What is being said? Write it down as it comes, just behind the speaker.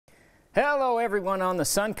Hello everyone on the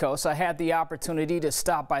Suncoast. I had the opportunity to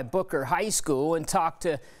stop by Booker High School and talk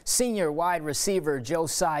to senior wide receiver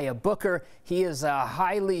Josiah Booker. He is a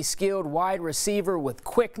highly skilled wide receiver with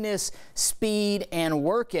quickness, speed, and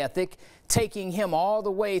work ethic, taking him all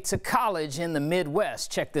the way to college in the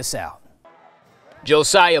Midwest. Check this out.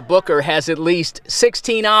 Josiah Booker has at least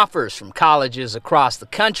 16 offers from colleges across the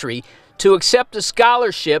country to accept a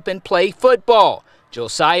scholarship and play football.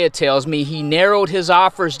 Josiah tells me he narrowed his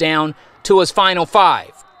offers down to his final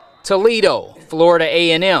 5: Toledo, Florida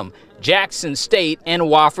A&M, Jackson State, and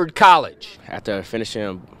Wofford College. After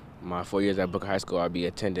finishing my 4 years at Booker High School, I'll be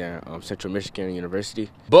attending Central Michigan University.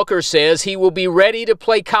 Booker says he will be ready to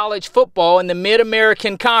play college football in the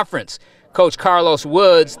Mid-American Conference. Coach Carlos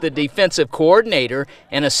Woods, the defensive coordinator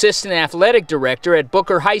and assistant athletic director at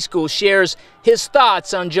Booker High School, shares his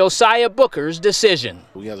thoughts on Josiah Booker's decision.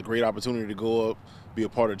 He has a great opportunity to go up, be a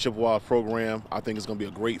part of the Chippewas program. I think it's going to be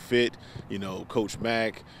a great fit. You know, Coach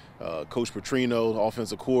Mack, Coach Petrino, the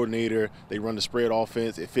offensive coordinator, they run the spread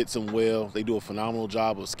offense. It fits them well. They do a phenomenal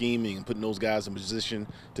job of scheming and putting those guys in position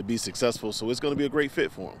to be successful. So it's going to be a great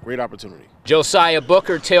fit for them. Great opportunity. Josiah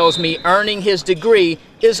Booker tells me earning his degree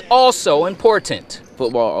is also important.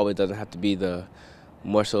 Football always doesn't have to be the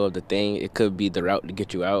more so of the thing. It could be the route to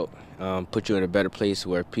get you out, put you in a better place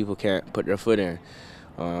where people can't put their foot in.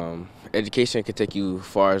 Education can take you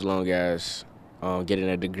far as long as getting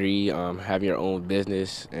a degree, having your own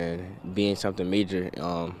business, and being something major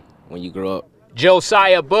when you grow up.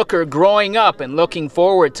 Josiah Booker growing up and looking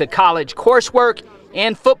forward to college coursework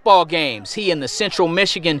and football games. He and the Central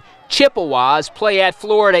Michigan Chippewas play at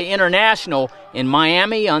Florida International in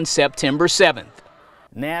Miami on September 7th.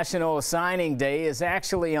 National Signing Day is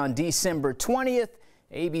actually on December 20th.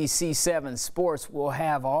 ABC7 Sports will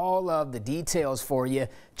have all of the details for you.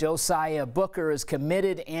 Josiah Booker is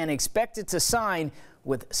committed and expected to sign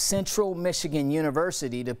with Central Michigan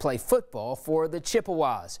University to play football for the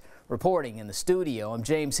Chippewas. Reporting in the studio, I'm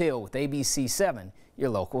James Hill with ABC7, your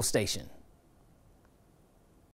local station.